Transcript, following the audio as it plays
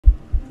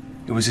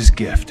It was his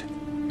gift,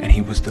 and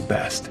he was the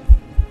best.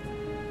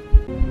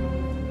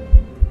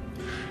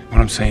 What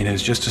I'm saying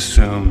is just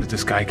assume that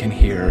this guy can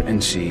hear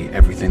and see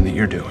everything that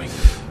you're doing.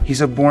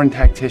 He's a born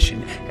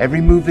tactician. Every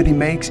move that he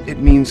makes, it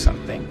means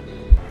something.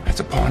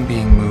 That's a pawn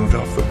being moved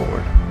off the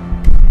board.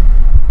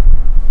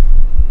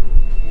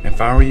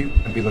 If I were you,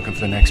 I'd be looking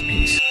for the next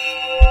piece.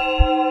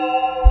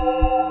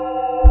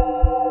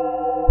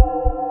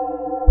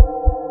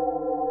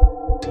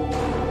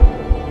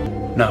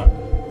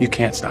 No, you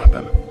can't stop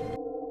him.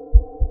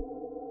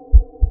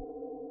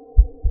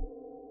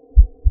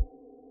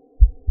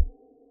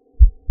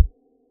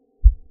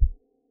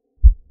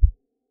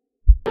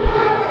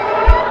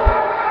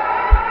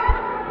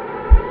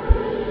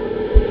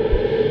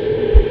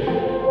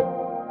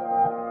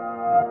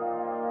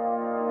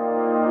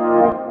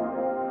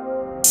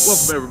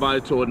 Welcome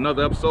everybody to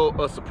another episode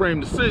of Supreme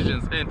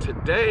Decisions, and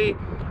today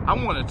I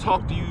want to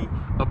talk to you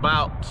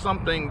about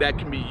something that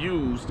can be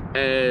used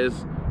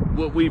as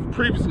what we've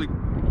previously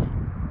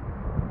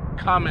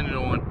commented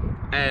on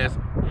as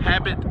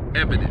habit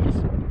evidence.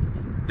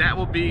 That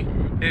will be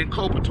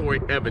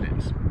inculpatory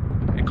evidence.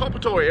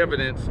 Inculpatory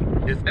evidence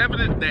is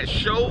evidence that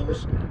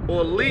shows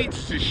or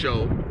leads to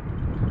show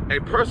a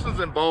person's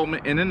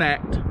involvement in an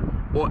act,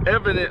 or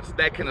evidence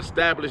that can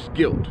establish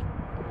guilt.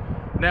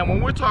 Now,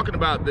 when we're talking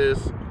about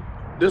this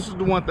is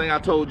the one thing I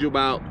told you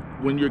about.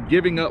 When you're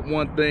giving up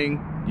one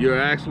thing, you're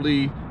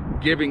actually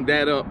giving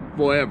that up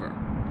forever.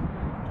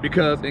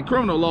 Because in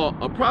criminal law,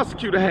 a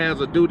prosecutor has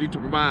a duty to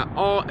provide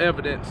all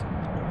evidence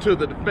to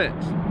the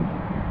defense.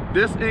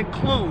 This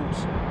includes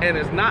and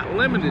is not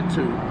limited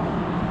to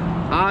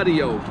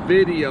audio,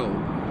 video,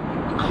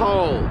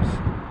 calls,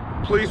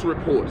 police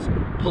reports,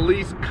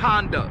 police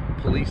conduct,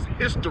 police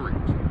history,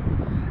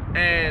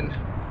 and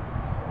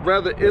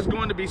whether it's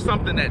going to be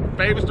something that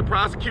favors the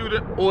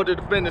prosecutor or the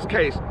defendant's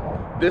case.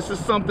 This is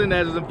something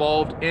that is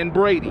involved in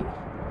Brady.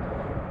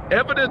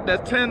 Evidence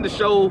that tends to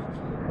show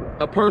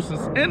a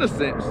person's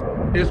innocence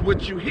is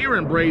what you hear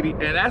in Brady,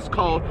 and that's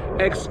called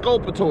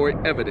exculpatory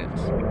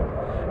evidence.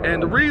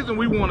 And the reason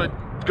we want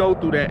to go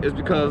through that is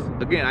because,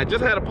 again, I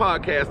just had a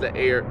podcast that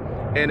aired,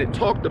 and it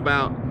talked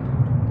about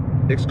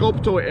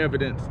exculpatory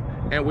evidence,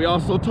 and we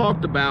also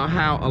talked about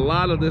how a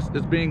lot of this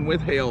is being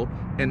withheld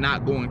and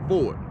not going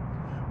forward.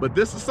 But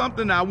this is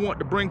something I want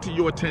to bring to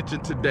your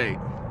attention today.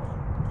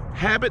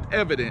 Habit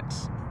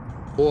evidence,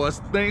 or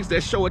things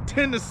that show a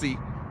tendency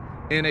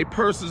in a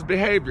person's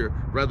behavior,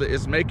 whether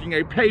it's making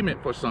a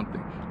payment for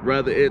something,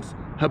 whether it's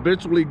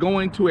habitually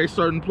going to a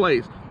certain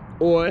place,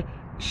 or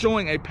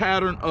showing a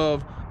pattern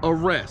of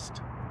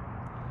arrest.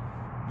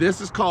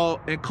 This is called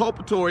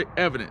inculpatory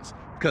evidence,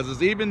 because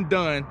it's even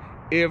done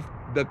if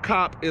the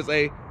cop is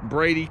a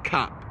Brady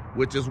cop,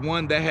 which is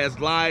one that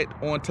has lied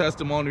on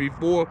testimony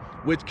before,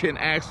 which can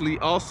actually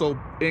also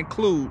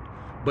include,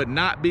 but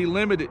not be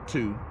limited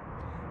to,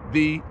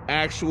 the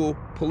actual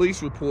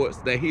police reports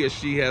that he or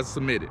she has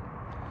submitted.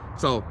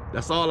 So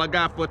that's all I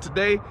got for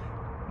today.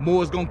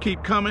 More is gonna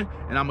keep coming,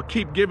 and I'm gonna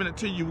keep giving it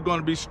to you. We're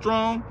gonna be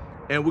strong,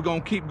 and we're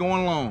gonna keep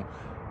going along.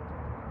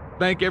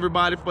 Thank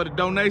everybody for the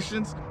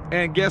donations,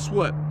 and guess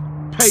what?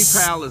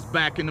 PayPal is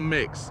back in the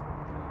mix.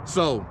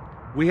 So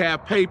we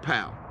have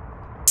PayPal,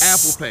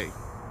 Apple Pay,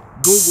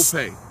 Google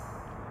Pay,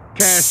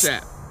 Cash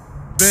App,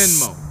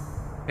 Venmo,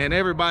 and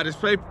everybody's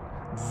favorite,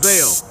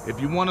 Zelle.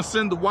 If you want to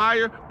send the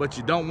wire, but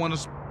you don't want to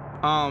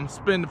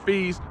spend the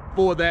fees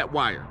for that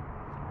wire,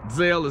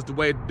 Zelle is the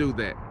way to do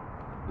that.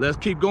 Let's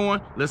keep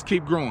going. Let's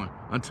keep growing.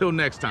 Until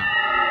next time.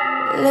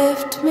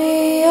 Lift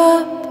me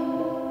up.